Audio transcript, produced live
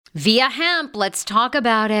Via Hemp, let's talk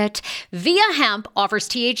about it. Via Hemp offers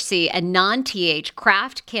THC and non-TH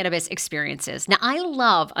craft cannabis experiences. Now, I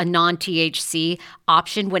love a non-THC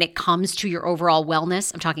option when it comes to your overall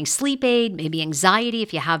wellness. I'm talking sleep aid, maybe anxiety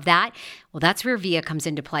if you have that. Well, that's where Via comes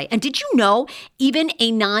into play. And did you know even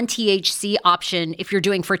a non-THC option, if you're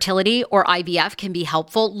doing fertility or IVF, can be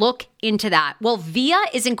helpful? Look into that. Well, Via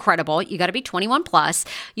is incredible. You got to be 21 plus.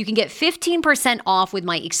 You can get 15% off with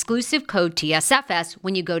my exclusive code TSFS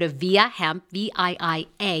when you go to Via Hemp,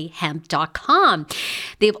 VIIA hemp.com.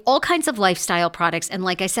 They have all kinds of lifestyle products. And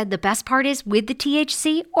like I said, the best part is with the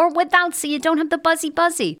THC or without, so you don't have the buzzy.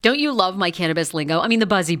 Don't you love my cannabis lingo? I mean, the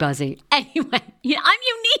buzzy. Anyway, I'm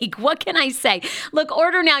unique. What can I say? Look,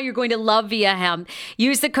 order now. You're going to love Via Hemp.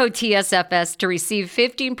 Use the code TSFS to receive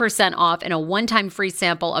 15% off and a one-time free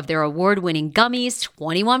sample of their award-winning gummies,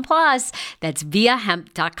 21 plus. That's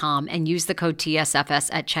viahemp.com, and use the code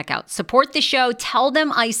TSFS at checkout. Support the show. Tell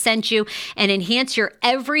them I sent you, and enhance your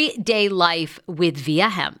everyday life with Via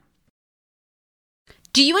Hemp.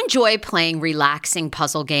 Do you enjoy playing relaxing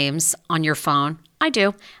puzzle games on your phone? I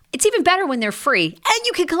do. It's even better when they're free, and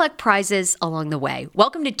you can collect prizes along the way.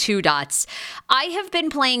 Welcome to Two Dots. I have been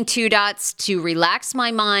playing Two Dots to relax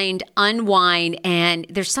my mind, unwind, and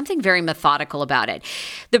there's something very methodical about it.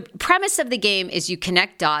 The premise of the game is you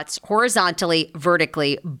connect dots horizontally,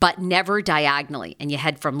 vertically, but never diagonally, and you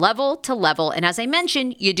head from level to level. And as I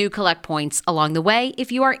mentioned, you do collect points along the way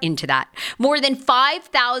if you are into that. More than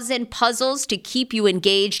 5,000 puzzles to keep you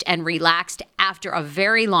engaged and relaxed after a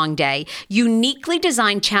very long day. Uniquely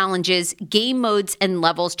designed challenges, game modes, and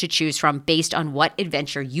levels to choose from based on what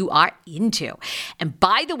adventure you are into. And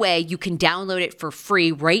by the way, you can download it for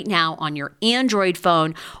free right now on your Android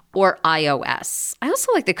phone or iOS. I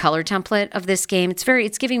also like the color template of this game.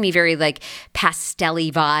 It's giving me very like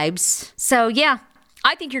pastel-y vibes. So yeah,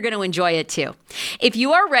 I think you're going to enjoy it too. If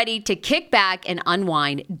you are ready to kick back and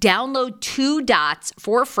unwind, download Two Dots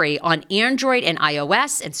for free on Android and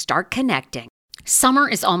iOS and start connecting. Summer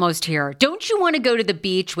is almost here. Don't you want to go to the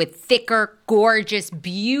beach with thicker, gorgeous,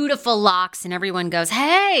 beautiful locks and everyone goes,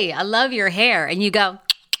 "Hey, I love your hair." And you go,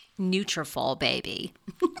 "Nutrafol, baby."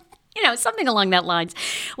 Something along that lines.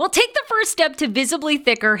 Well, take the first step to visibly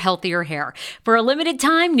thicker, healthier hair. For a limited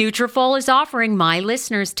time, Nutrafol is offering my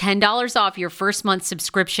listeners $10 off your first month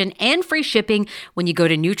subscription and free shipping when you go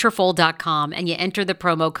to Nutrafol.com and you enter the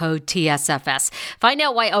promo code TSFS. Find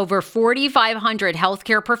out why over 4,500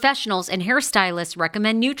 healthcare professionals and hairstylists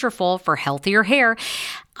recommend Nutrafol for healthier hair.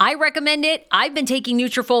 I recommend it. I've been taking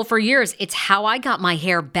Nutrafol for years. It's how I got my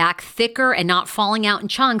hair back thicker and not falling out in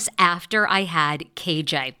chunks after I had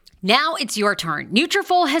KJ. Now it's your turn.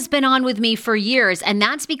 Nutrafol has been on with me for years, and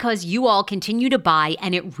that's because you all continue to buy,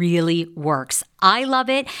 and it really works. I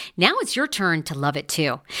love it. Now it's your turn to love it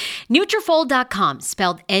too. Nutrafol.com,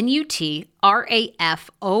 spelled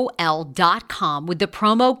Nutrafol.com with the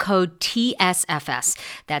promo code TSFS.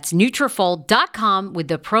 That's Nutrafol.com with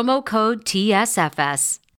the promo code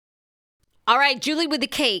TSFS. All right, Julie with the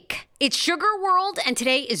cake. It's Sugar World, and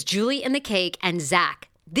today is Julie and the cake and Zach.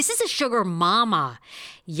 This is a sugar mama.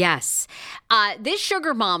 Yes. This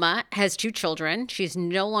sugar mama has 2 children. She's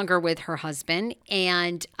no longer with her husband,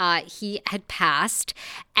 and he had passed.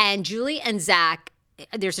 And Julie and Zach,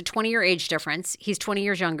 there's a 20-year age difference. He's 20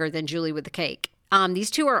 years younger than Julie with the cake. These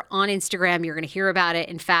two are on Instagram. You're going to hear about it.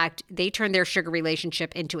 In fact, they turned their sugar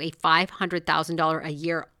relationship into a $500,000 a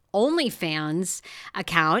year OnlyFans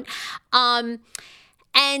account.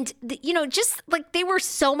 And, just like they were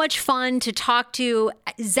so much fun to talk to.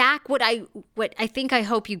 Zach, what I think I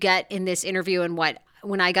hope you get in this interview and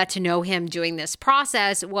when I got to know him doing this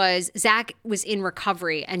process was Zach was in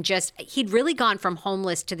recovery and he'd really gone from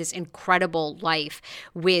homeless to this incredible life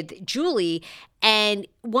with Julie. And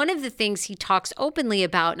one of the things he talks openly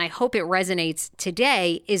about, and I hope it resonates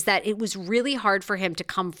today, is that it was really hard for him to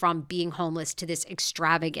come from being homeless to this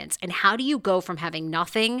extravagance. And how do you go from having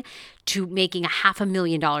nothing to making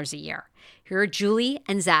 $500,000 a year? Here are Julie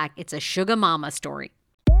and Zach. It's a sugar mama story.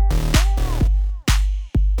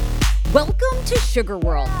 Welcome to Sugar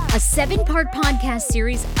World, a 7-part podcast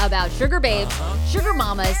series about sugar babes, sugar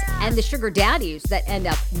mamas, and the sugar daddies that end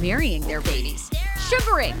up marrying their babies.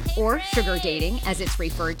 Sugaring, or sugar dating as it's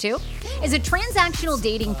referred to, is a transactional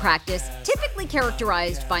dating practice typically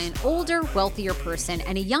characterized by an older, wealthier person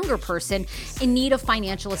and a younger person in need of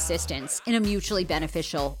financial assistance in a mutually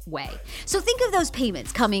beneficial way. So think of those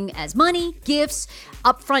payments coming as money, gifts,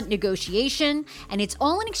 upfront negotiation, and it's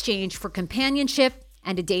all in exchange for companionship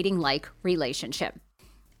and a dating-like relationship.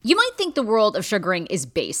 You might think the world of sugaring is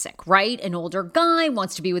basic, right? An older guy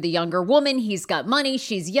wants to be with a younger woman. He's got money.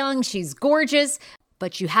 She's young. She's gorgeous.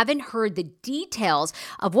 but you haven't heard the details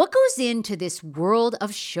of what goes into this world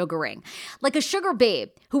of sugaring. Like a sugar babe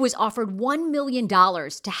who was offered $1 million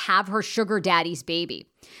to have her sugar daddy's baby,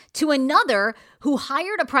 to another who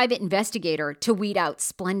hired a private investigator to weed out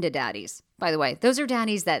Splenda daddies. By the way, those are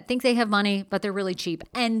daddies that think they have money, but they're really cheap,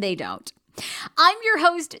 and they don't. I'm your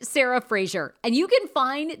host, Sarah Fraser, and you can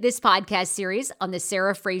find this podcast series on the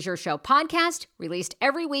Sarah Fraser Show podcast, released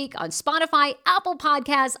every week on Spotify, Apple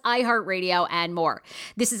Podcasts, iHeartRadio, and more.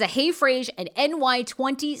 This is a Hey Frase and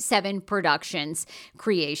NY27 Productions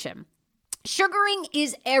creation. Sugaring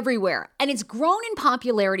is everywhere, and it's grown in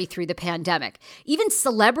popularity through the pandemic. Even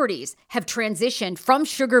celebrities have transitioned from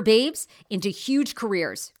sugar babes into huge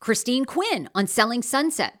careers. Christine Quinn on Selling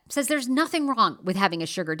Sunset says there's nothing wrong with having a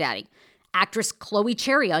sugar daddy. Actress Chloe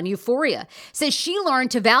Cherry on Euphoria says she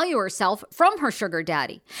learned to value herself from her sugar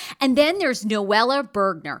daddy. And then there's Noella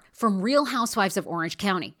Bergner from Real Housewives of Orange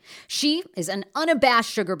County. She is an unabashed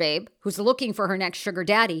sugar babe who's looking for her next sugar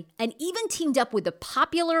daddy, and even teamed up with the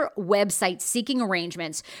popular website Seeking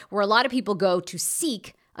Arrangements, where a lot of people go to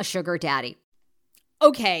seek a sugar daddy.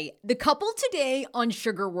 Okay, the couple today on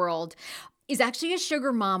Sugar World is actually a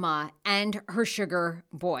sugar mama and her sugar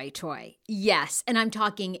boy toy. Yes, and I'm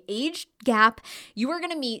talking age gap. You are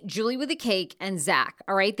going to meet Julie with a cake and Zach,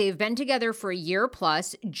 all right? They've been together for a year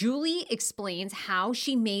plus. Julie explains how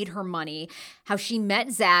she made her money, how she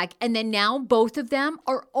met Zach, and then now both of them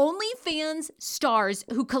are OnlyFans stars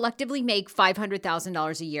who collectively make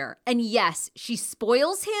 $500,000 a year. And yes, she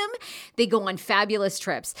spoils him. They go on fabulous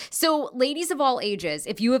trips. So ladies of all ages,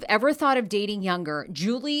 if you have ever thought of dating younger,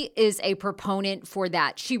 Julie is a proponent for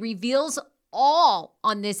that. She reveals all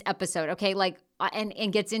on this episode, okay?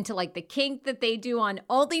 And gets into like the kink that they do on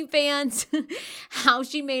OnlyFans, how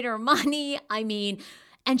she made her money. I mean,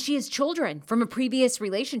 and she has children from a previous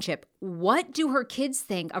relationship. What do her kids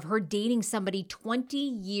think of her dating somebody 20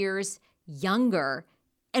 years younger?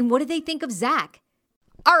 And what do they think of Zach?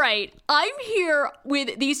 All right, I'm here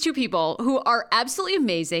with these two people who are absolutely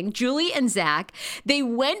amazing, Julie and Zach. They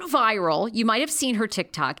went viral. You might have seen her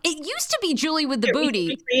TikTok. It used to be Julie with the booty.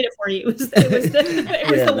 We create it for you. It was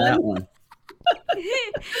the one.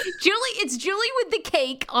 Julie, it's Julie with the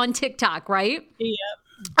cake on TikTok, right? Yeah.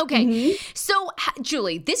 Okay. Mm-hmm. So,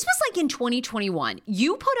 Julie, this was like in 2021.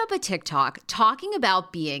 You put up a TikTok talking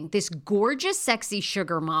about being this gorgeous, sexy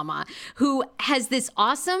sugar mama who has this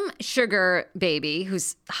awesome sugar baby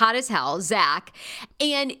who's hot as hell, Zach.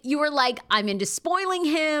 And you were like, I'm into spoiling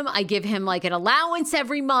him. I give him like an allowance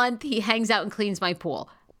every month. He hangs out and cleans my pool.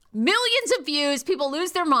 Millions of views. People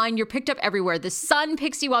lose their mind. You're picked up everywhere. The Sun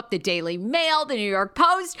picks you up, the Daily Mail, the New York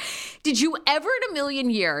Post. Did you ever in a million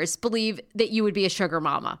years believe that you would be a sugar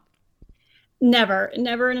mama? Never in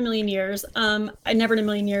a million years. I never in a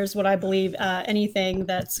million years would I believe anything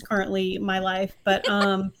that's currently my life. But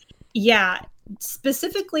yeah,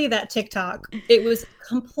 specifically that TikTok, it was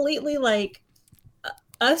completely like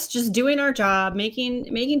us just doing our job, making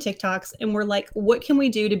TikToks, and we're like, what can we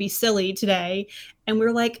do to be silly today? And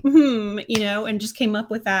we're like, and just came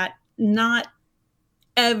up with that, not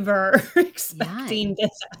ever expecting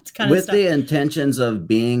this kind of stuff. With the intentions of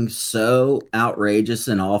being so outrageous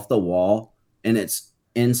and off the wall, and it's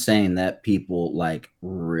insane that people like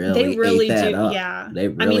really ate that up. Yeah. They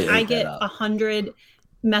really I get 100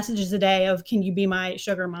 messages a day of, can you be my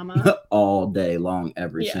sugar mama? All day long,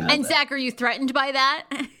 every single day. And Zach, are you threatened by that?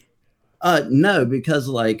 No, because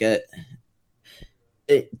like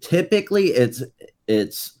typically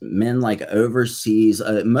it's men like overseas.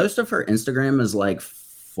 Most of her Instagram is like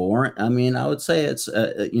foreign. I mean, I would say it's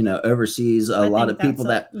overseas. A lot of people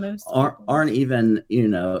that aren't even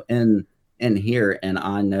in here, and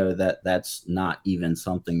I know that that's not even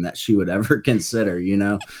something that she would ever consider,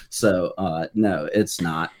 So no, it's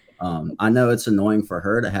not. I know it's annoying for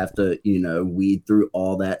her to have to, weed through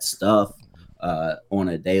all that stuff on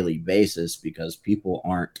a daily basis because people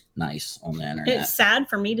aren't nice on the internet. It's sad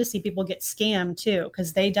for me to see people get scammed too,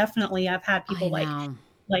 because they definitely, I've had people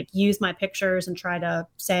like use my pictures and try to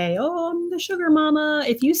say, oh, I'm the sugar mama.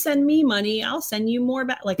 If you send me money, I'll send you more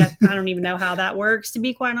back. Like, I don't even know how that works, to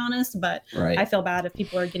be quite honest, but right. I feel bad if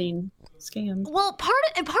people are getting scammed. Well, part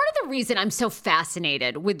of the reason I'm so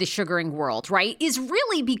fascinated with the sugaring world, right, is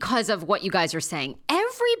really because of what you guys are saying. Every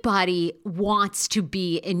everybody wants to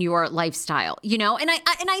be in your lifestyle, you know? And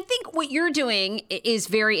I think what you're doing is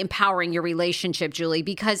very empowering your relationship, Julie,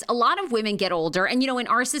 because a lot of women get older and, you know, in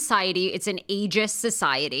our society, it's an ageist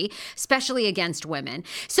society, especially against women.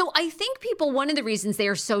 So I think people, one of the reasons they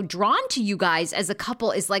are so drawn to you guys as a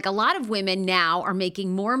couple is like a lot of women now are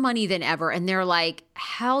making more money than ever. And they're like,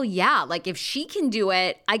 hell yeah. Like if she can do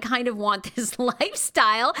it, I kind of want this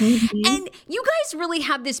lifestyle. And you guys really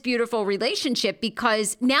have this beautiful relationship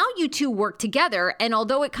because now you two work together. And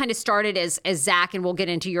although it kind of started as Zach, and we'll get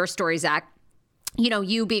into your story, Zach, you know,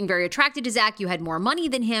 you being very attracted to Zach, you had more money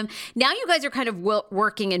than him. Now you guys are kind of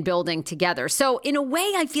working and building together. So in a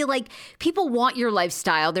way, I feel like people want your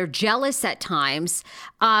lifestyle. They're jealous at times,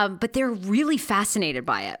 but they're really fascinated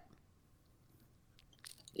by it.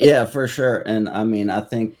 Yeah, for sure. And I mean, I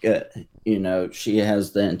think, you know, she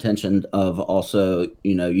has the intention of also,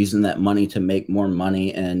 you know, using that money to make more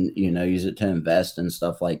money and, you know, use it to invest and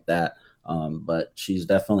stuff like that. But she's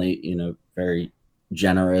definitely, you know, very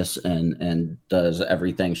generous and does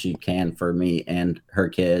everything she can for me and her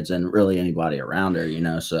kids and really anybody around her, you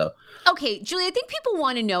know, so. Okay, Julie, I think people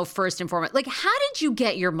want to know first and foremost, like, how did you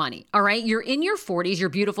get your money? All right. You're in your 40s. You're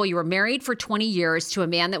beautiful. You were married for 20 years to a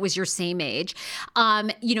man that was your same age.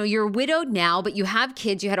 You know, you're widowed now, but you have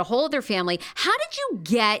kids. You had a whole other family. How did you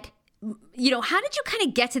get, you know, how did you kind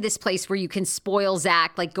of get to this place where you can spoil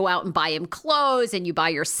Zach, like go out and buy him clothes and you buy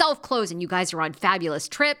yourself clothes and you guys are on fabulous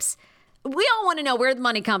trips? We all want to know where the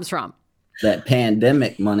money comes from. That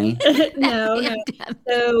pandemic money. No.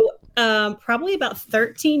 So probably about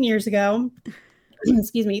 13 years ago,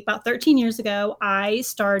 about 13 years ago, I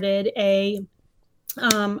started a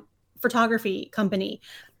photography company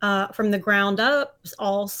from the ground up,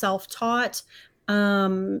 all self-taught.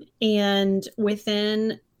 And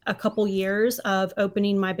within a couple years of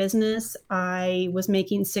opening my business, I was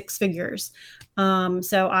making six figures.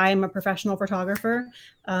 So I am a professional photographer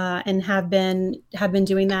and have been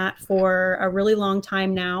doing that for a really long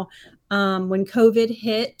time now. When COVID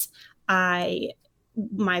hit,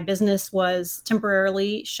 my business was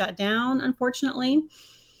temporarily shut down, unfortunately.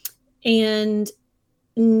 And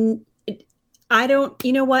I don't,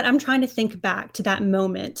 you know what? I'm trying to think back to that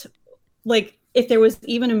moment. Like if there was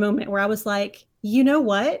even a moment where I was like, you know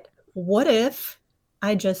what? What if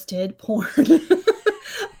I just did porn? What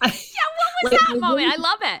was that moment? I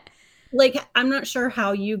love it. Like, I'm not sure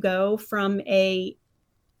how you go from I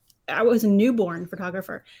was a newborn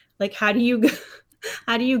photographer. Like, how do you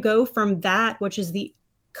go from that, which is the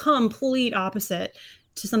complete opposite,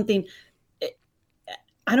 to something?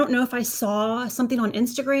 I don't know if I saw something on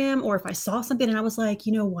Instagram or if I saw something and I was like,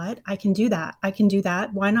 you know what? I can do that.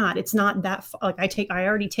 Why not? It's not that like I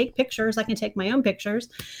already take pictures. I can take my own pictures.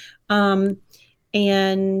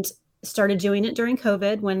 And started doing it during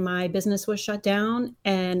COVID when my business was shut down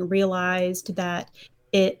and realized that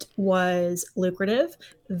it was lucrative,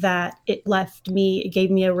 that it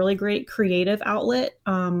gave me a really great creative outlet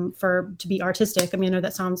to be artistic. I mean, I know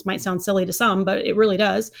that might sound silly to some, but it really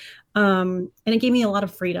does. And it gave me a lot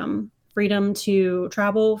of freedom to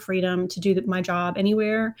travel, freedom to do my job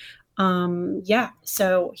anywhere.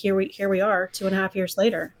 So here we are 2.5 years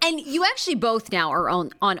later. And you actually both now are on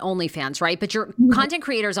OnlyFans, right? But you're content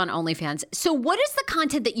creators on OnlyFans. So what is the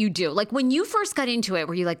content that you do? Like when you first got into it,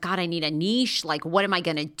 were you like, God, I need a niche? Like, what am I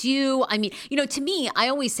going to do? I mean, you know, to me, I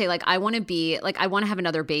always say like, I want to have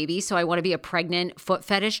another baby. So I want to be a pregnant foot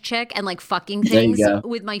fetish chick and like fucking things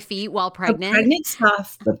with my feet while pregnant. The pregnant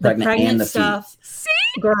stuff. The pregnant stuff. See?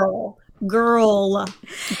 Girl,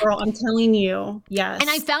 I'm telling you, yes. And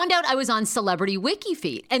I found out I was on Celebrity Wiki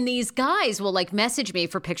Feet, and these guys will like message me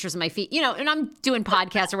for pictures of my feet, you know, and I'm doing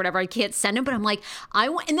podcasts or whatever. I can't send them, but I'm like,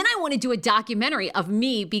 and then I want to do a documentary of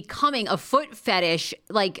me becoming a foot fetish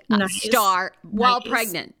star while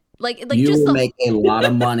pregnant. Like you just will make a lot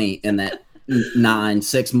of money in that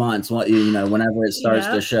 6 months. You know, whenever it starts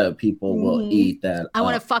to show, people will eat that. I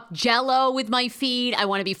want to fuck Jello with my feet. I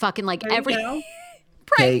want to be fucking like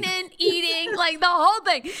pregnant, eating, like the whole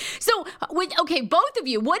thing. So, both of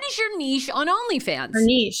you, what is your niche on OnlyFans? Our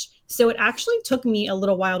niche. So it actually took me a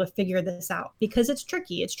little while to figure this out because it's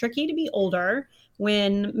tricky. It's tricky to be older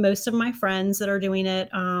when most of my friends that are doing it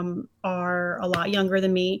are a lot younger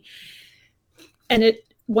than me. And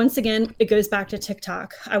once again, it goes back to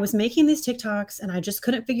TikTok. I was making these TikToks and I just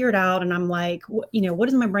couldn't figure it out. And I'm like, what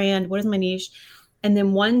is my brand? What is my niche? And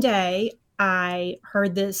then one day I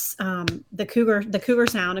heard this, the cougar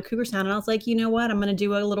sound, and I was like, you know what? I'm going to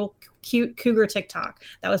do a little cute cougar TikTok.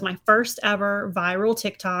 That was my first ever viral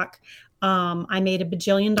TikTok. I made $1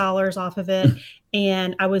 bajillion off of it.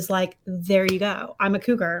 And I was like, there you go. I'm a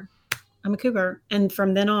cougar. I'm a cougar. And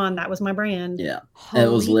from then on, that was my brand. Yeah. It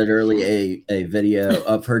was literally a video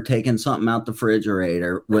of her taking something out the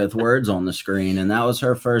refrigerator with words on the screen. And that was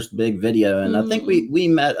her first big video. And I think we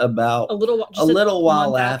met about a little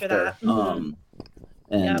while after.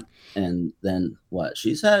 And then what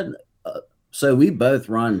she's had. So we both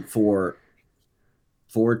run four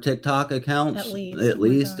TikTok accounts, at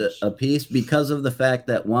least a piece, because of the fact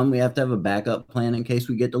that, one, we have to have a backup plan in case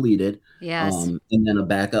we get deleted. Yes. And then a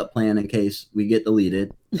backup plan in case we get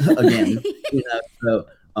deleted again. So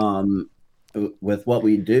with what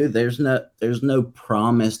we do, there's no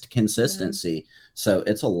promised consistency. So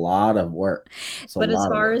it's a lot of work. But as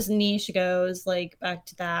far as niche goes, like back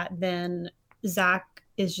to that, then Zach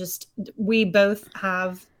is just, we both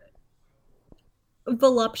have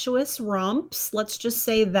voluptuous rumps, let's just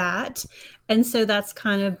say that. And so that's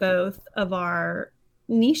kind of both of our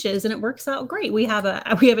niches, and it works out great. We have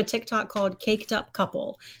a TikTok called Caked Up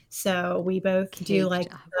Couple. So we both do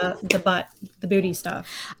like the booty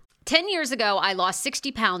stuff. 10 years ago, I lost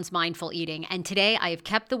 60 pounds mindful eating, and today I have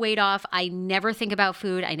kept the weight off. I never think about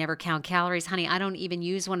food. I never count calories. Honey, I don't even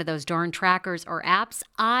use one of those darn trackers or apps.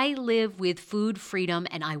 I live with food freedom,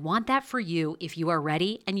 and I want that for you if you are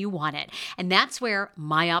ready and you want it. And that's where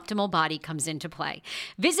My Optimal Body comes into play.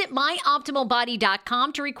 Visit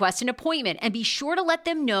myoptimalbody.com to request an appointment, and be sure to let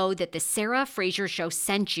them know that the Sarah Fraser Show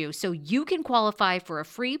sent you, so you can qualify for a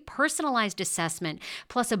free personalized assessment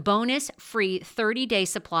plus a bonus free 30-day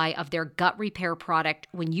supply of their gut repair product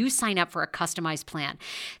when you sign up for a customized plan.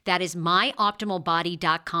 That is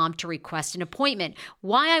myoptimalbody.com to request an appointment.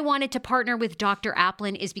 Why I wanted to partner with Dr.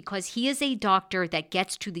 Applin is because he is a doctor that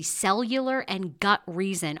gets to the cellular and gut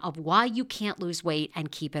reason of why you can't lose weight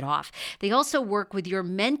and keep it off. They also work with your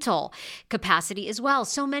mental capacity as well.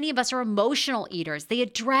 So many of us are emotional eaters. They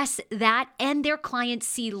address that, and their clients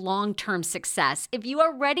see long-term success. If you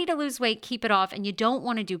are ready to lose weight, keep it off, and you don't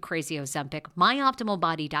want to do crazy Ozempic,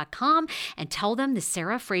 myoptimalbody.com, and tell them the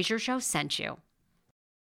Sarah Fraser Show sent you.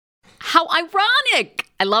 How ironic!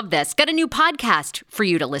 I love this. Got a new podcast for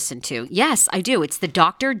you to listen to. Yes, I do. It's the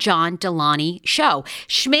Dr. John Delaney Show.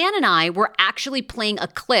 Schman and I were actually playing a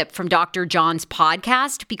clip from Dr. John's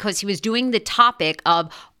podcast because he was doing the topic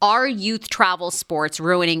of, are youth travel sports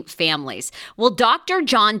ruining families? Well, Dr.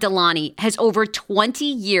 John Delaney has over 20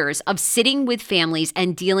 years of sitting with families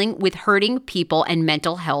and dealing with hurting people and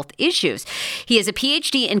mental health issues. He has a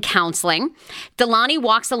PhD in counseling. Delaney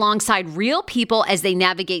walks alongside real people as they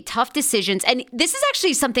navigate tough decisions. And this is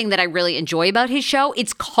actually something that I really enjoy about his show.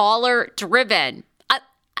 It's caller driven.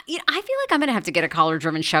 I feel like I'm going to have to get a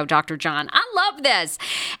caller-driven show, Dr. John. I love this.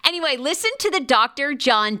 Anyway, listen to the Dr.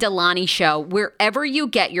 John Delaney Show wherever you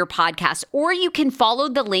get your podcast, or you can follow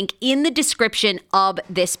the link in the description of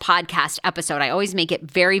this podcast episode. I always make it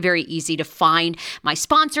very, very easy to find my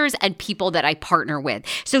sponsors and people that I partner with.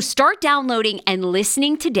 So start downloading and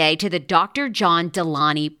listening today to the Dr. John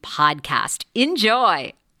Delaney podcast.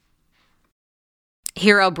 Enjoy.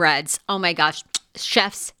 Hero breads. Oh my gosh.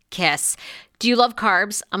 Chef's kiss. Do you love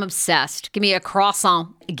carbs? I'm obsessed. Give me a croissant.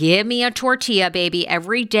 Give me a tortilla, baby,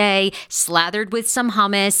 every day, slathered with some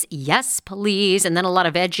hummus. Yes, please. And then a lot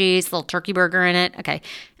of veggies, a little turkey burger in it. Okay.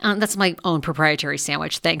 That's my own proprietary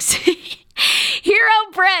sandwich. Thanks.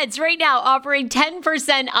 Hero Breads right now offering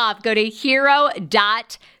 10% off. Go to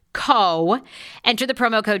hero.co. Enter the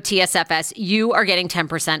promo code TSFS. You are getting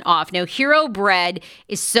 10% off. Now, Hero Bread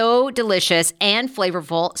is so delicious and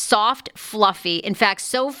flavorful, soft, fluffy. In fact,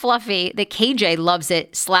 so fluffy that KJ loves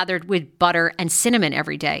it slathered with butter and cinnamon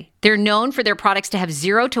every day. They're known for their products to have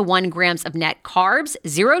 0 to 1 grams of net carbs,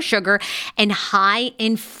 0 sugar, and high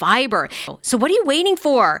in fiber. So what are you waiting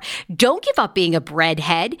for? Don't give up being a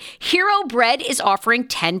breadhead. Hero Bread is offering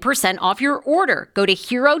 10% off your order. Go to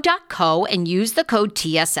hero.co and use the code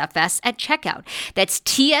TSFS at checkout. That's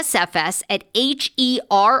TSFS at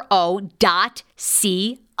HERO.CO.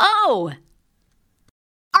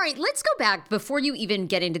 All right, let's go back before you even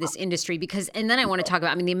get into this industry, and then I want to talk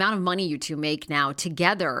about, the amount of money you two make now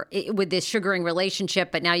together with this sugaring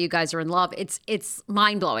relationship, but now you guys are in love. It's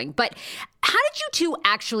mind-blowing. But how did you two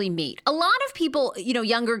actually meet? A lot of people,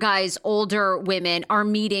 younger guys, older women are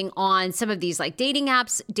meeting on some of these like dating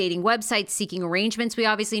apps, dating websites, seeking arrangements, we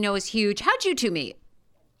obviously know is huge. How'd you two meet?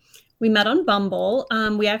 We met on Bumble.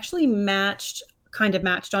 We actually matched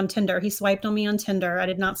on Tinder. He swiped on me on Tinder. I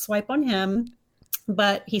did not swipe on him,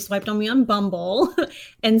 but he swiped on me on Bumble.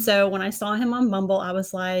 And so when I saw him on Bumble, I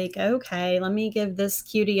was like, okay, let me give this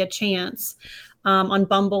cutie a chance. On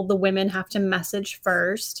Bumble, the women have to message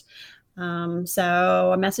first. So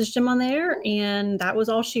I messaged him on there, and that was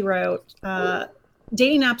all she wrote.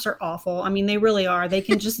 Dating apps are awful. They really are. They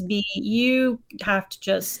can just be, you have to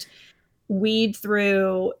just weed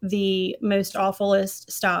through the most awfulest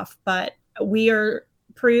stuff, but we are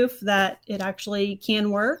proof that it actually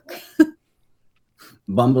can work.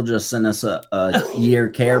 Bumble just sent us a year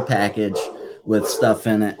care package with stuff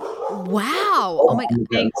in it. Wow. Oh my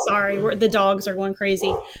God. Sorry, the dogs are going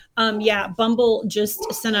crazy. Yeah, Bumble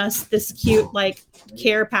just sent us this cute like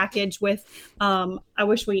care package with I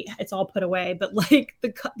wish it's all put away, but like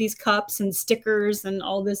these cups and stickers and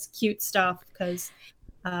all this cute stuff because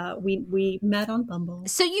we met on Bumble.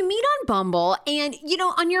 So you meet on Bumble, and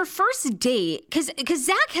on your first date, because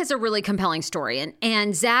Zach has a really compelling story,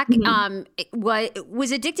 and Zach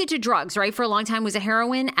was addicted to drugs, right? For a long time, was a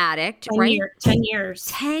heroin addict, 10 years.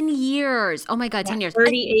 10 years. Oh my God, 10 years.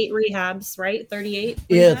 38 rehabs, right? 38.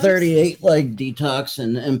 Yeah, 38 like detox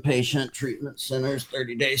and inpatient treatment centers,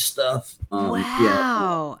 30-day stuff.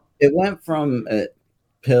 Wow. Yeah, it went from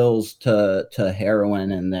pills to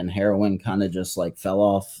heroin, and then heroin kind of just like fell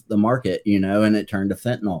off the market, and it turned to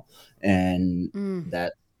fentanyl, and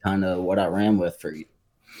that kind of what I ran with for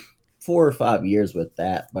 4 or 5 years with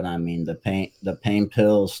that. But I mean, the pain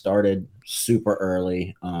pills started super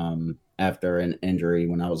early after an injury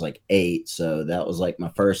when I was like 8, so that was like my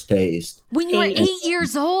first taste. When you were 8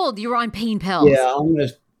 years old, you were on pain pills. Yeah, I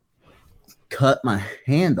almost cut my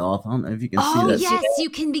hand off. I don't know if you can see that. Oh, yes, you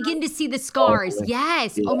can begin to see the scars.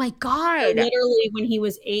 Yes. Yeah. Oh my God. Literally when he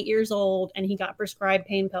was 8 years old and he got prescribed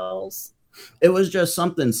pain pills. It was just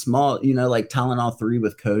something small, like Tylenol 3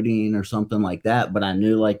 with codeine or something like that. But I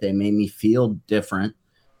knew like they made me feel different.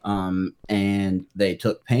 And they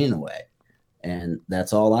took pain away. And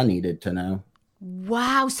that's all I needed to know.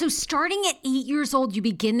 Wow. So starting at 8 years old, you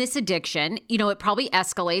begin this addiction. It probably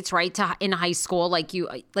escalates, right, to in high school, like you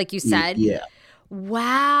said. Yeah.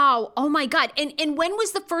 Wow. Oh my God. And when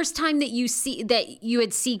was the first time that you had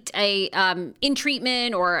seeked a in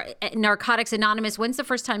treatment or Narcotics Anonymous? When's the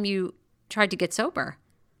first time you tried to get sober?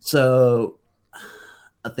 So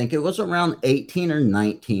I think it was around 18 or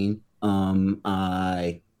 19.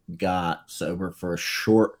 I got sober for a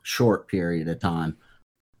short period of time.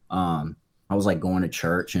 I was like going to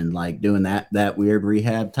church and like doing that weird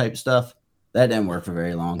rehab type stuff. That didn't work for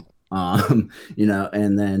very long. And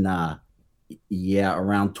then,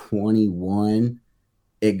 around 21,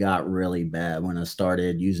 it got really bad when I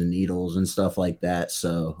started using needles and stuff like that.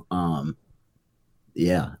 So, I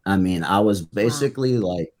mean, I was basically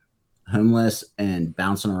like homeless and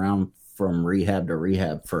bouncing around from rehab to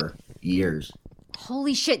rehab for years.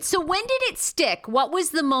 Holy shit. So when did it stick? What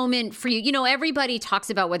was the moment for you? Everybody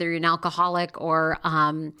talks about whether you're an alcoholic or,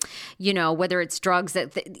 whether it's drugs.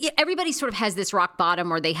 Everybody sort of has this rock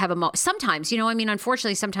bottom, or they have sometimes,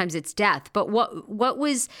 unfortunately, sometimes it's death. But what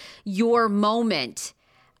was your moment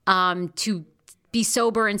to be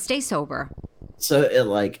sober and stay sober? So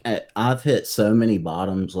I've hit so many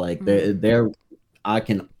bottoms. Like I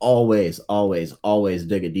can always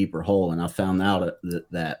dig a deeper hole. And I found out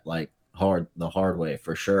that like, the hard way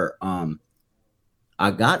for sure.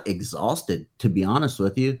 I got exhausted, to be honest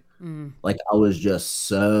with you. Like I was just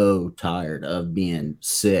so tired of being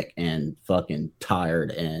sick and fucking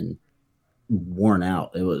tired and worn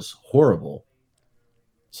out. It was horrible.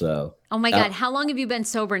 So oh my God, how long have you been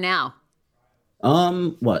sober now?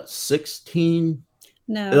 16?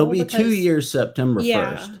 No, it'll be 2 years September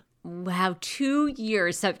 1st. Wow, 2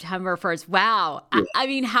 years September 1st. Wow. Yeah. I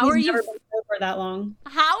mean, how are you never been sober that long?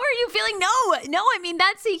 How are you feeling? No, I mean,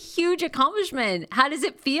 that's a huge accomplishment. How does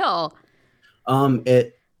it feel?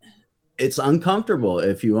 It's uncomfortable,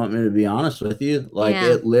 if you want me to be honest with you. Like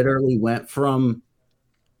it literally went from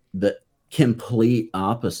the complete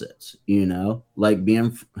opposites, like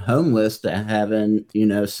being homeless to having,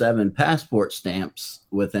 7 passport stamps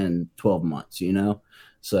within 12 months,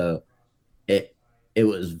 So it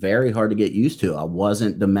was very hard to get used to. I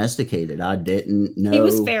wasn't domesticated. I didn't know he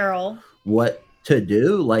was feral. What to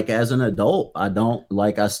do like as an adult. I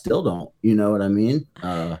still don't, you know what I mean?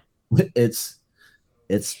 It's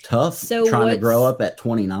tough trying to grow up at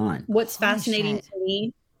 29. What's fascinating to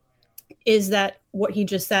me is that what he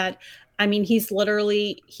just said. I mean, he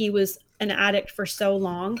was an addict for so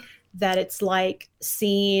long that it's like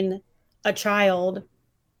seeing a child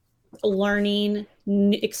learning,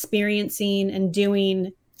 experiencing, and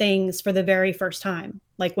doing things for the very first time.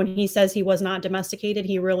 Like when he says he was not domesticated,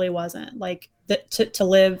 he really wasn't. Like to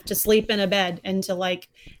live, to sleep in a bed, and to like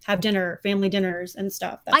have family dinners and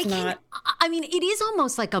stuff. I mean, it is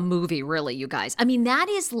almost like a movie, really, you guys. I mean, that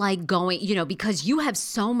is like going, because you have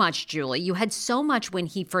so much, Julie. You had so much when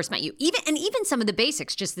he first met you, even some of the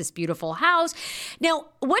basics, just this beautiful house. Now,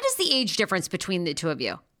 what is the age difference between the two of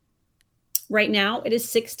you? Right now, it is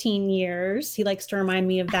 16 years. He likes to remind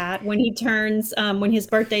me of that. When he turns, when his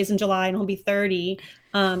birthday's in July and he'll be 30,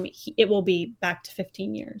 it will be back to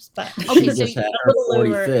 15 years. But Okay, She so just had her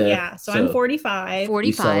 45th. yeah. So I'm 45,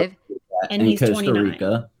 45, and he's Costa 29.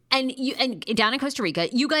 Rica. and down in Costa Rica,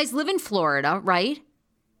 you guys live in Florida, right?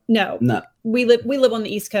 No, we live on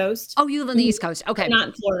the East Coast. Oh, you live on the East Coast. Okay, not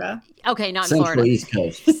in Florida. Okay, not in Central Florida. East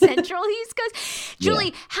Coast. Central East Coast.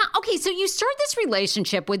 Julie, okay, so you start this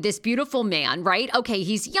relationship with this beautiful man, right? Okay,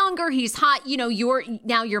 he's younger, he's hot. You know,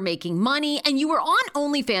 you're making money, and you were on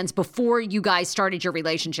OnlyFans before you guys started your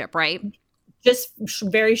relationship, right? Just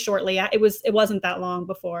very shortly. It wasn't that long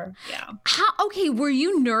before. Yeah. Okay, were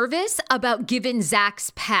you nervous about given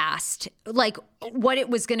Zach's past, like what it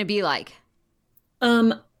was going to be like?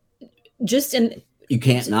 You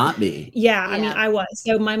can't not be. Yeah, I mean, I was.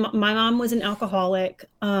 So my mom was an alcoholic,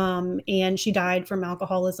 and she died from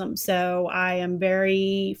alcoholism. So I am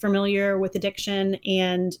very familiar with addiction,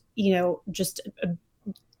 and just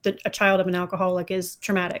a child of an alcoholic is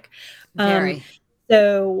traumatic. Very.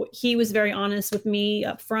 So he was very honest with me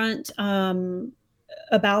up front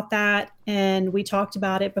about that, and we talked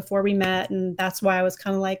about it before we met, and that's why I was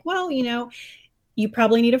kind of like, well, you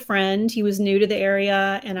probably need a friend. He was new to the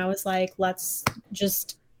area, and I was like, let's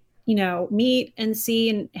just, meet and see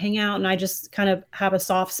and hang out. And I just kind of have a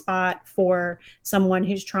soft spot for someone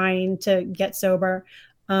who's trying to get sober.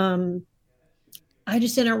 I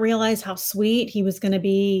just didn't realize how sweet he was going to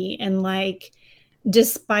be. And like,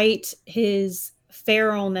 despite his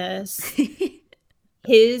feralness,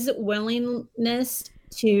 his willingness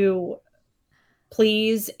to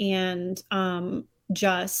please and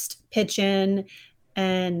just pitch in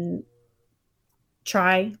and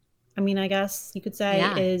try, I guess you could say,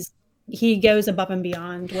 is he goes above and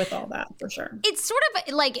beyond with all that, for sure. It's sort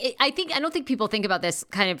of like, I don't think people think about this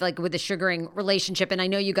kind of like with the sugaring relationship. And I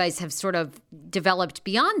know you guys have sort of developed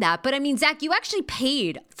beyond that. But I mean, Zach, you actually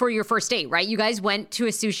paid for your first date, right? You guys went to a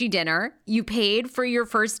sushi dinner. You paid for your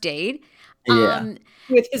first date. Yeah.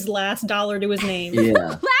 With his last dollar to his name. Yeah.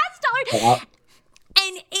 Last dollar.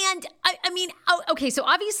 And I mean, okay, so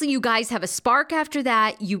obviously you guys have a spark after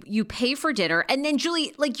that. You pay for dinner. And then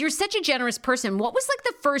Julie, like, you're such a generous person. What was like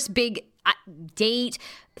the first big date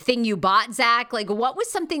thing you bought Zach? Like, what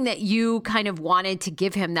was something that you kind of wanted to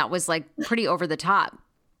give him that was like pretty over the top?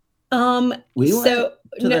 We went to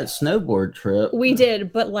that snowboard trip. We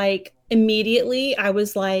did, but like immediately I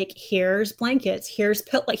was like, here's blankets, here's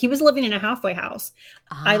like he was living in a halfway house.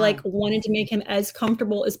 I like wanted to make him as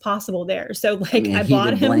comfortable as possible there. So like I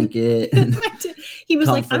bought him blanket. He was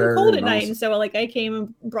like, I'm cold at night. And so like I came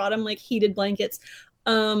and brought him like heated blankets.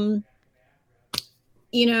 I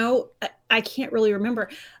can't really remember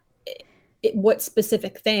what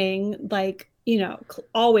specific thing, like,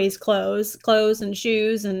 always clothes and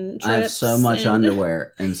shoes and trips. I have so much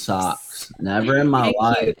underwear and socks. Never in my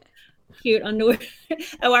life. Cute underwear.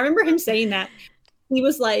 Oh, I remember him saying that. He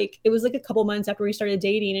was like, it was like a couple months after we started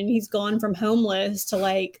dating, and he's gone from homeless to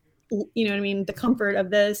like, the comfort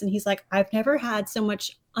of this. And he's like, I've never had so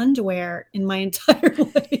much underwear in my entire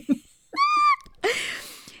life.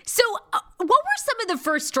 So what were some of the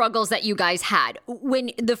first struggles that you guys had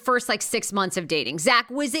when the first like 6 months of dating? Zach,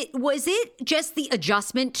 was it just the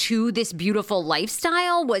adjustment to this beautiful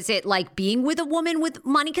lifestyle? Was it like being with a woman with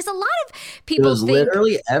money? Because a lot of people think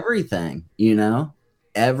literally everything,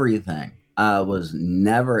 everything. I was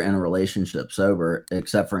never in a relationship sober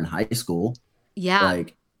except for in high school. Yeah.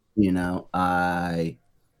 Like, I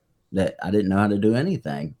didn't know how to do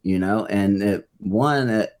anything, and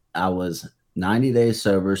I was 90 days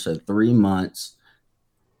sober, so 3 months,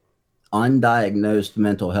 undiagnosed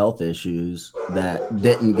mental health issues that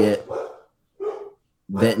didn't get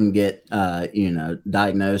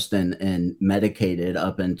diagnosed and medicated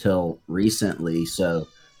up until recently. So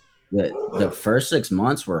the first 6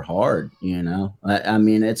 months were hard, I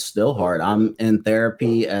mean, it's still hard. I'm in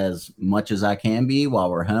therapy as much as I can be while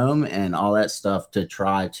we're home and all that stuff to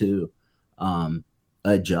try to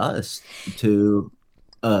adjust to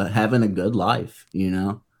having a good life,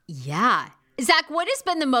 Yeah. Zach, what has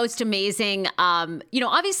been the most amazing,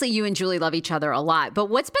 obviously you and Julie love each other a lot, but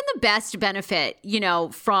what's been the best benefit,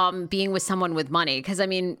 from being with someone with money? Because I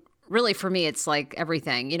mean, really for me, it's like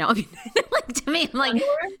everything, like to me, I'm like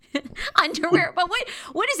underwear. But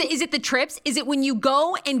what is it? Is it the trips? Is it when you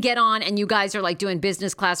go and get on and you guys are like doing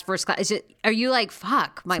business class, first class? Are you like,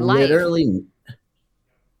 fuck my life? Literally.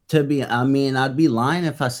 I'd be lying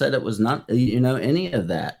if I said it was not, any of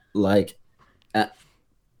that. Like,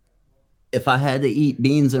 if I had to eat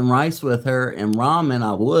beans and rice with her and ramen,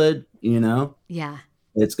 I would, Yeah.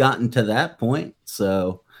 It's gotten to that point.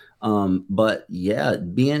 So, But yeah,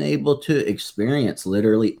 being able to experience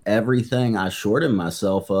literally everything I shorted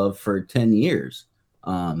myself of for 10 years,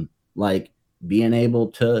 like being able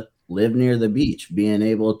to live near the beach, being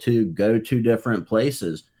able to go to different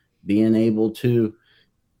places, being able to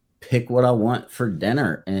pick what I want for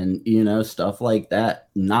dinner and, stuff like that,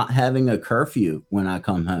 not having a curfew when I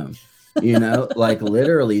come home, like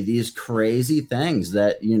literally these crazy things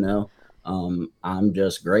that, I'm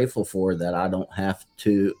just grateful for that I don't have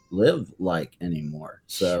to live like anymore.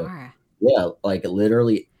 So Sure. yeah, like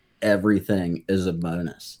literally everything is a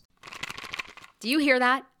bonus. Do you hear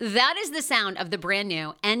that? That is the sound of the brand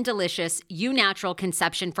new and delicious Eu Natural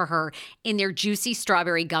Conception for Her in their juicy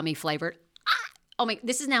strawberry gummy flavored. Oh my,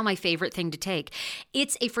 this is now my favorite thing to take.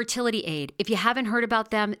 It's a fertility aid. If you haven't heard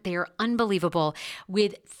about them, they are unbelievable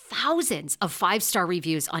with thousands of 5-star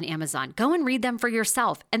reviews on Amazon. Go and read them for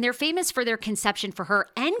yourself. And they're famous for their Conception for Her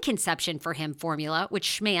and Conception for Him formula, which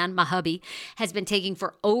Schman, my hubby, has been taking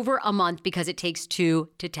for over a month because it takes two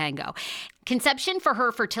to tango. Conception for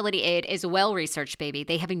Her fertility aid is well-researched, baby.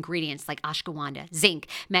 They have ingredients like ashwagandha, zinc,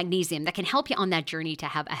 magnesium that can help you on that journey to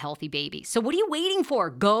have a healthy baby. So what are you waiting for?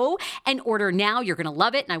 Go and order now. You're going to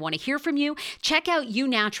love it, and I want to hear from you. Check out Eu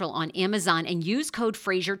Natural on Amazon and use code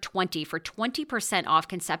Fraser20 for 20% off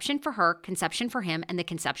Conception for Her, Conception for Him, and the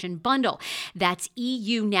Conception Bundle. That's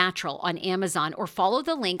EU Natural on Amazon, or follow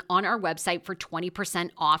the link on our website for 20%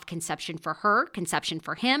 off Conception for Her, Conception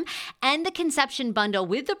for Him, and the Conception Bundle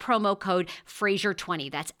with the promo code Fraser20.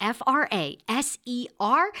 That's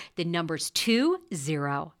Fraser, the numbers 20.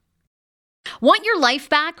 Want your life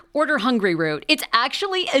back? Order Hungry Root. It's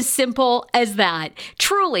actually as simple as that.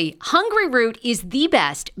 Truly, Hungry Root is the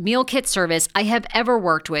best meal kit service I have ever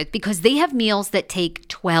worked with because they have meals that take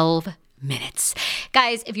 12 minutes.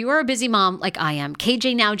 Guys, if you are a busy mom like I am,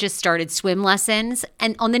 KJ now just started swim lessons.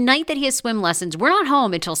 And on the night that he has swim lessons, we're not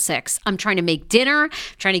home until 6. I'm trying to make dinner,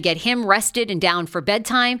 trying to get him rested and down for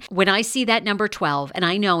bedtime. When I see that number 12, and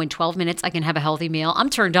I know in 12 minutes I can have a healthy meal,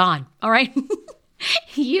 I'm turned on. All right.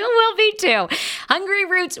 You will be too. Hungry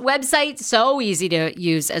Root's website, so easy to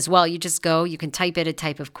use as well. You just go, you can type in a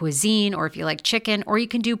type of cuisine, or if you like chicken, or you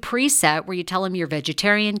can do preset where you tell them you're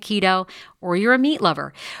vegetarian, keto, or you're a meat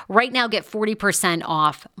lover. Right now, get 40%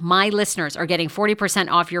 off. My listeners are getting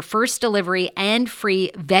 40% off your first delivery and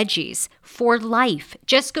free veggies for life.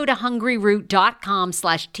 Just go to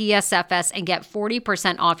hungryroot.com/TSFS and get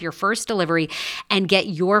 40% off your first delivery and get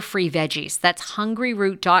your free veggies. That's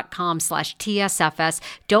hungryroot.com/TSFS.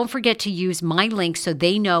 Don't forget to use my link so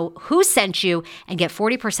they know who sent you and get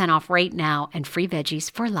 40% off right now and free veggies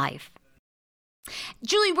for life.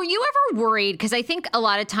 Julie, were you ever worried? Because I think a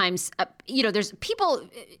lot of times, there's people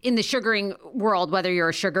in the sugaring world, whether you're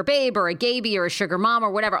a sugar babe or a gaby or a sugar mom or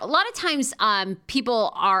whatever. A lot of times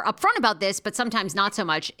people are upfront about this, but sometimes not so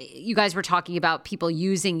much. You guys were talking about people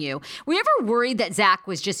using you. Were you ever worried that Zach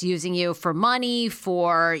was just using you for money,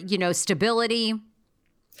 for, stability?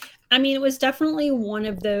 I mean, it was definitely one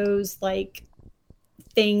of those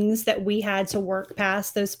things that we had to work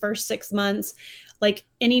past those first 6 months. Like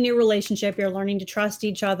any new relationship, you're learning to trust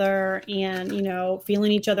each other and,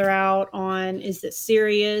 feeling each other out on, is this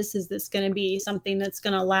serious? Is this going to be something that's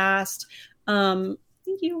going to last? Thank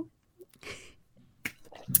you.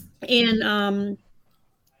 And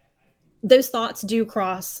those thoughts did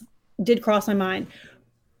cross my mind.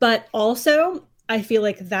 But also, I feel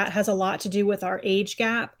like that has a lot to do with our age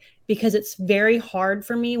gap, because it's very hard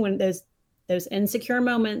for me when those insecure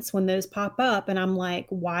moments, when those pop up, and I'm like,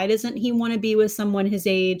 why doesn't he want to be with someone his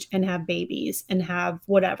age and have babies and have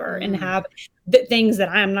whatever and have the things that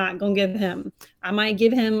I'm not going to give him? I might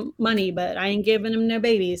give him money, but I ain't giving him no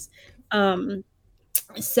babies.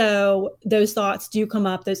 So those thoughts do come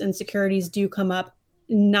up. Those insecurities do come up.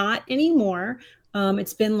 Not anymore.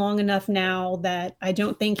 It's been long enough now that I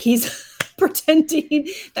don't think he's pretending.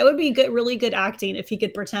 That would be really good acting if he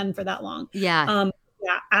could pretend for that long. Yeah.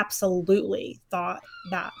 Yeah, absolutely thought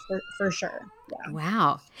that for sure. Yeah.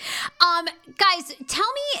 Wow. Guys,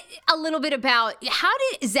 tell me a little bit about, how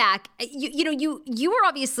did Zach, you were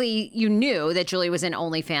obviously, you knew that Julie was in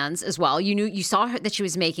OnlyFans as well. You saw her, that she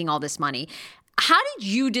was making all this money. How did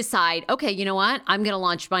you decide, okay, you know what, I'm going to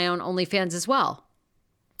launch my own OnlyFans as well?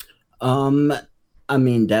 I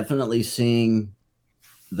mean, definitely seeing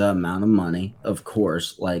the amount of money, of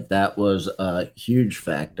course, that was a huge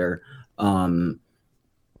factor.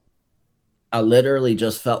 I literally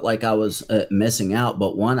just felt like I was missing out.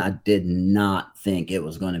 But one, I did not think it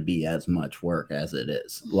was going to be as much work as it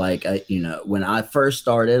is. When I first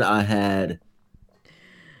started, I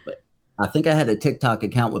I think I had a TikTok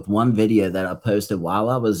account with one video that I posted while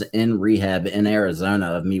I was in rehab in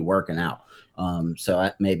Arizona of me working out. So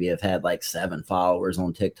I maybe have had like 7 followers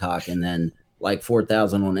on TikTok and then like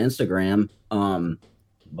 4,000 on Instagram.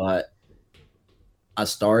 But I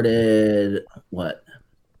started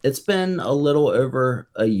it's been a little over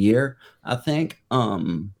a year, I think.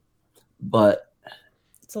 But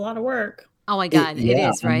it's a lot of work. Oh my God, it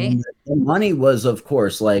is, right? I mean, the money was, of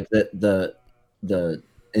course, like the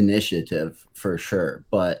initiative for sure,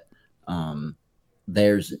 but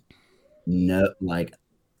there's no, like,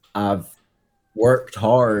 I've worked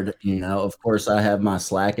hard, of course I have my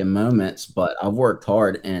slacking moments, but I've worked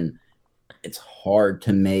hard and it's hard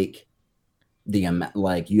to make the amount,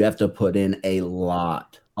 like you have to put in a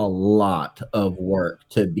lot of work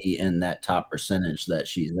to be in that top percentage that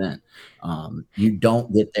she's in. You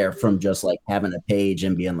don't get there from just like having a page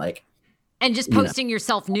and being like, and just posting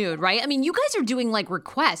yourself nude, right? I mean, you guys are doing like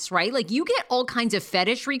requests, right? Like you get all kinds of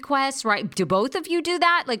fetish requests, right? Do both of you do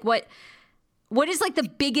that? Like what is like the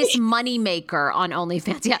biggest money maker on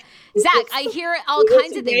OnlyFans? Yeah. Zach, I hear all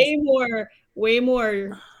kinds of things. Way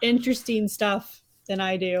more interesting stuff than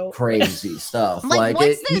I do. Crazy stuff. Like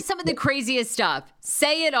what's some of the craziest stuff?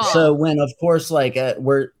 Say it all. So when, of course, like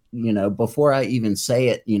we're, before I even say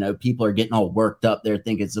it, people are getting all worked up. They're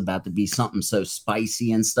thinking it's about to be something so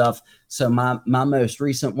spicy and stuff. So my most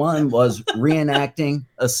recent one was reenacting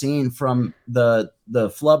a scene from the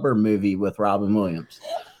Flubber movie with Robin Williams.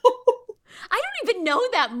 I don't even know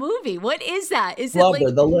that movie. What is that? Is Flubber, it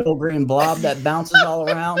like the little green blob that bounces all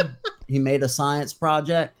around? He made a science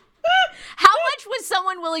project. How much was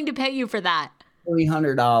someone willing to pay you for that?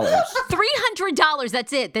 $300. $300.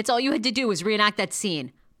 That's it. That's all you had to do was reenact that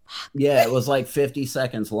scene. Yeah, it was like 50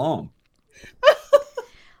 seconds long.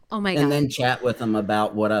 Oh my God. And then chat with them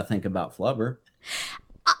about what I think about Flubber.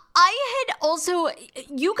 I had also,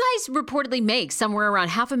 you guys reportedly make somewhere around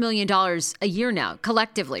 $500,000 a year now,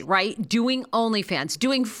 collectively, right? Doing OnlyFans,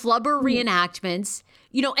 doing Flubber reenactments,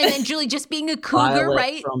 and then Julie just being a cougar,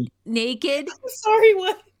 right? Naked. I'm sorry,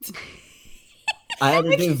 what? I had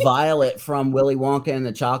to do Violet from Willy Wonka and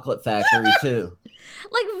the Chocolate Factory too.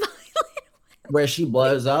 Like Violet? Where she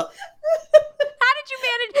blows up. How did you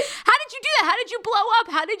manage? How did you do that? How did you blow up?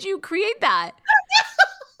 How did you create that?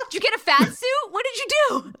 Did you get a fat suit? What did you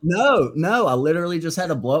do? No. I literally just had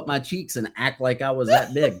to blow up my cheeks and act like I was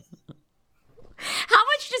that big. How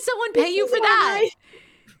much does someone pay you for that?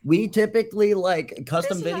 We typically like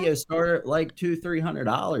custom videos start at like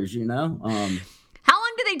 $200-$300, How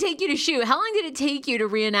long did they take you to shoot? How long did it take you to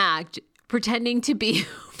reenact pretending to be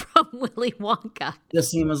from Willy Wonka? This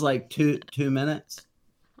scene was like two minutes.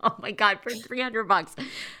 Oh my God, for $300.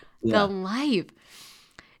 Yeah. The life.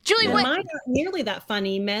 Julie, Mine aren't nearly that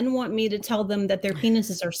funny. Men want me to tell them that their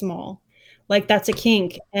penises are small. Like that's a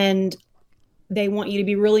kink. And they want you to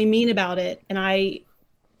be really mean about it. And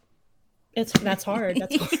that's hard.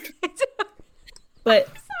 That's hard. But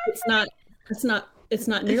it's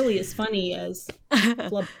not nearly as funny as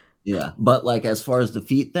Flub. Yeah. But like as far as the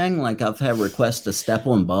feet thing, like I've had requests to step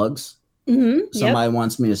on bugs. Mm-hmm. Somebody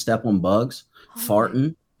wants me to step on bugs.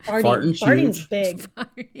 Farting's big.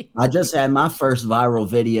 I just had my first viral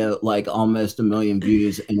video, like almost 1 million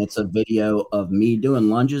views, and it's a video of me doing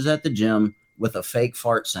lunges at the gym with a fake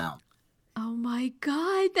fart sound. Oh my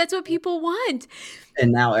God, that's what people want.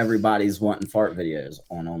 And now everybody's wanting fart videos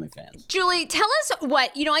on OnlyFans. Julie, tell us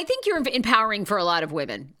what, I think you're empowering for a lot of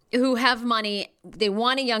women who have money. They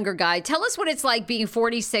want a younger guy. Tell us what it's like being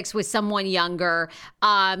 46 with someone younger.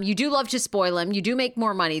 You do love to spoil him. You do make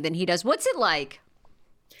more money than he does. What's it like?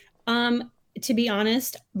 To be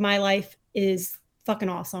honest, my life is fucking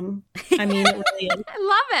awesome. I mean, it really is. I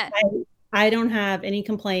love it. I don't have any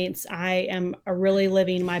complaints. I am really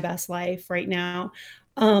living my best life right now.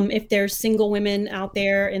 If there's single women out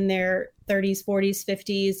there in their 30s, 40s,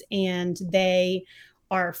 50s, and they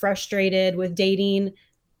are frustrated with dating,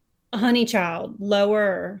 honey child,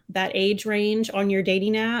 lower that age range on your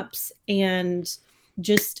dating apps and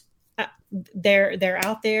just they're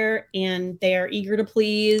out there and they are eager to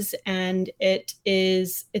please, and it's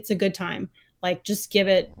a good time. Like just give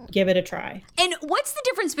it a try. And what's the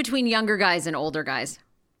difference between younger guys and older guys?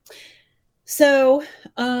 So,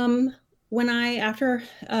 when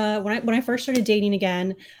I first started dating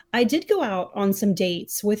again, I did go out on some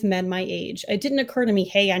dates with men my age. It didn't occur to me,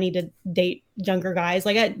 hey, I need to date younger guys.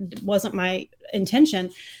 Like it wasn't my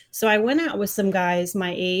intention. So I went out with some guys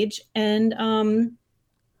my age, and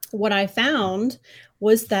what I found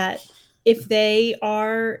was that if they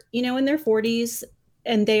are, in their 40s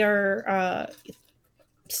and they are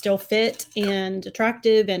still fit and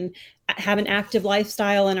attractive and have an active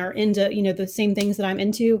lifestyle and are into, the same things that I'm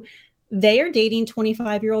into, They are dating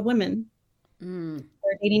 25-year-old women. Mm.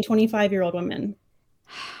 They're dating 25-year-old women.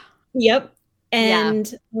 Yep.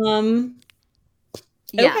 And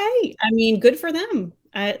Yeah. okay. I mean, good for them.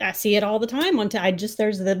 I see it all the time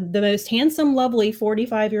there's the most handsome, lovely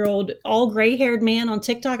 45-year-old, all gray haired man on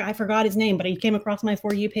TikTok. I forgot his name, but he came across my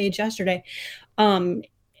For You page yesterday.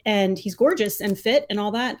 And he's gorgeous and fit and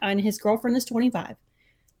all that. And his girlfriend is 25.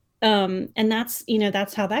 And that's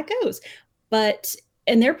how that goes.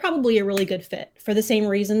 And they're probably a really good fit for the same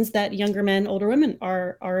reasons that younger men, older women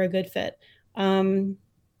are a good fit.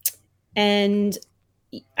 And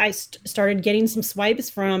I started getting some swipes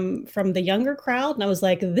from the younger crowd, and I was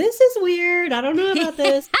like, this is weird. I don't know about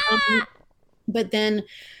this. But then,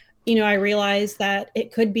 I realized that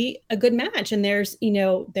it could be a good match, and there's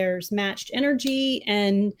matched energy,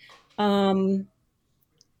 and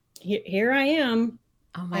here I am.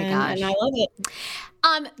 Oh my gosh. And I love it.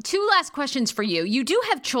 2 last questions for you. You do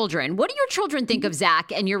have children. What do your children think of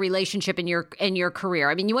Zach and your relationship and your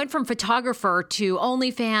career? I mean, you went from photographer to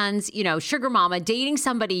OnlyFans, sugar mama, dating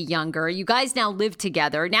somebody younger. You guys now live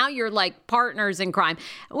together. Now you're like partners in crime.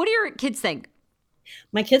 What do your kids think?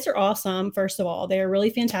 My kids are awesome. First of all, they're really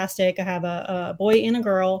fantastic. I have a boy and a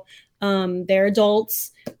girl. They're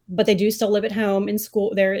adults, but they do still live at home in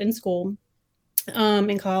school. They're in school,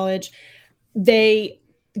 in college. They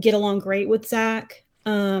get along great with Zach.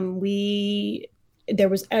 There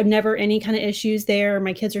was never any kind of issues there.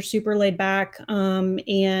 My kids are super laid back.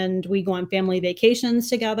 And we go on family vacations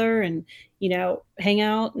together and, hang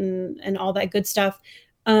out and all that good stuff.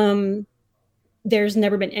 There's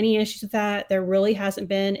never been any issues with that. There really hasn't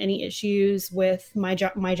been any issues with my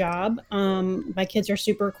job. My kids are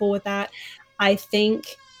super cool with that. I think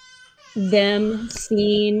them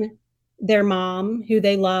seeing their mom, who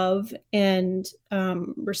they love and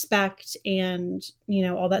respect and,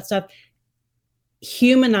 all that stuff,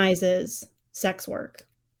 humanizes sex work,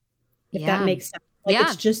 if that makes sense. Like,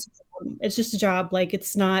 it's just a job. Like,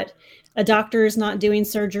 it's not, a doctor is not doing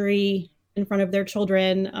surgery in front of their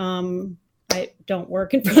children. I don't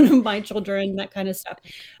work in front of my children, that kind of stuff.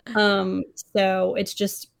 So it's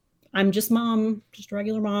just, I'm just mom, just a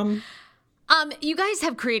regular mom. You guys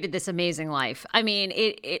have created this amazing life. I mean,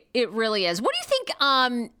 it really is. What do you think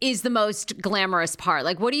is the most glamorous part?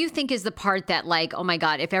 Like, what do you think is the part that, like, oh my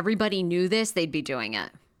God, if everybody knew this, they'd be doing it?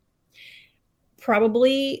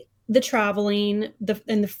 Probably the traveling,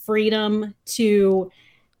 and the freedom to,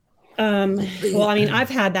 well, I mean, I've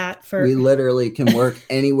had that we literally can work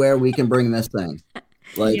anywhere. We can bring this thing,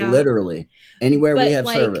 literally anywhere we have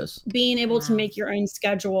service. Being able to make your own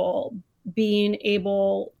schedule, being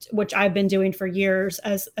able to, which I've been doing for years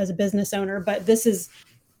as a business owner, but this is,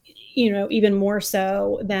 even more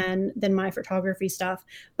so than my photography stuff,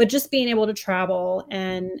 but just being able to travel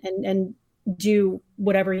and do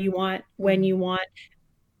whatever you want when you want.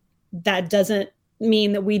 That doesn't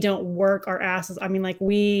mean that we don't work our asses. I mean, like,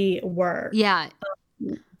 we work. Yeah.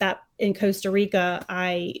 That in Costa Rica,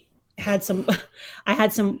 I had some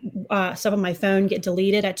stuff on my phone get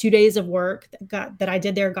deleted at 2 days of work that I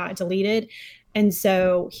did there got deleted. And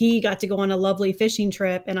so he got to go on a lovely fishing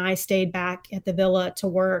trip, and I stayed back at the villa to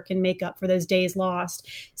work and make up for those days lost.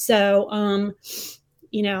 So,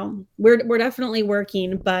 we're definitely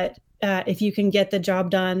working, but if you can get the job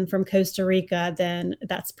done from Costa Rica, then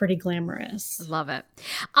that's pretty glamorous. Love it.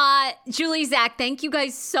 Julie, Zach, thank you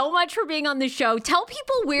guys so much for being on the show. Tell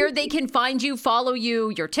people where they can find you, follow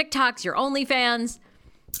you, your TikToks, your OnlyFans.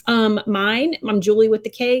 Mine, I'm Julie with the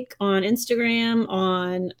Cake on Instagram,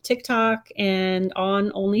 on TikTok, and on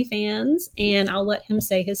OnlyFans, and I'll let him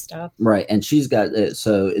say his stuff. Right. And she's got it.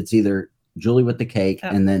 So it's either Julie with the Cake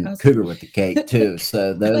and then Cougar with the Cake too.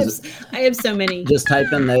 So those I have so many. Just type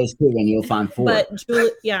in those two and you'll find 4. But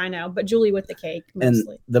Julie, yeah, I know. But Julie with the Cake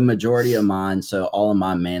mostly. And the majority of mine, so all of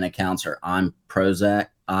my main accounts are I'm Prozac,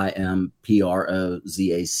 IMPROZACH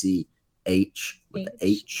with the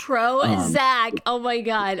H. Prozac. Oh my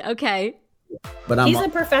God. Okay. But he's a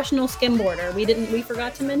professional skimboarder. We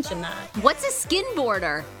forgot to mention that. What's a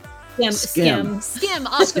skinboarder? Skim.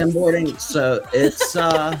 Skimboarding. So it's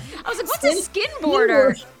I was like, what's a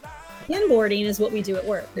skinboarder? Skimboarding is what we do at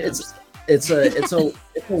work. It's a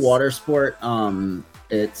water sport.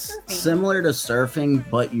 It's similar to surfing,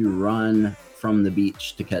 but you run from the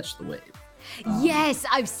beach to catch the wave. Yes,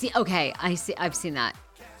 I've seen that.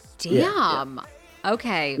 Damn. Yeah.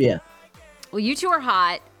 Okay. Yeah. Well, you two are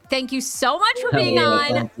hot. Thank you so much for being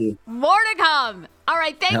on. Thank you. More to come. All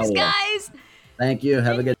right. Thanks, guys. Thank you.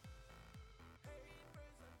 Have a good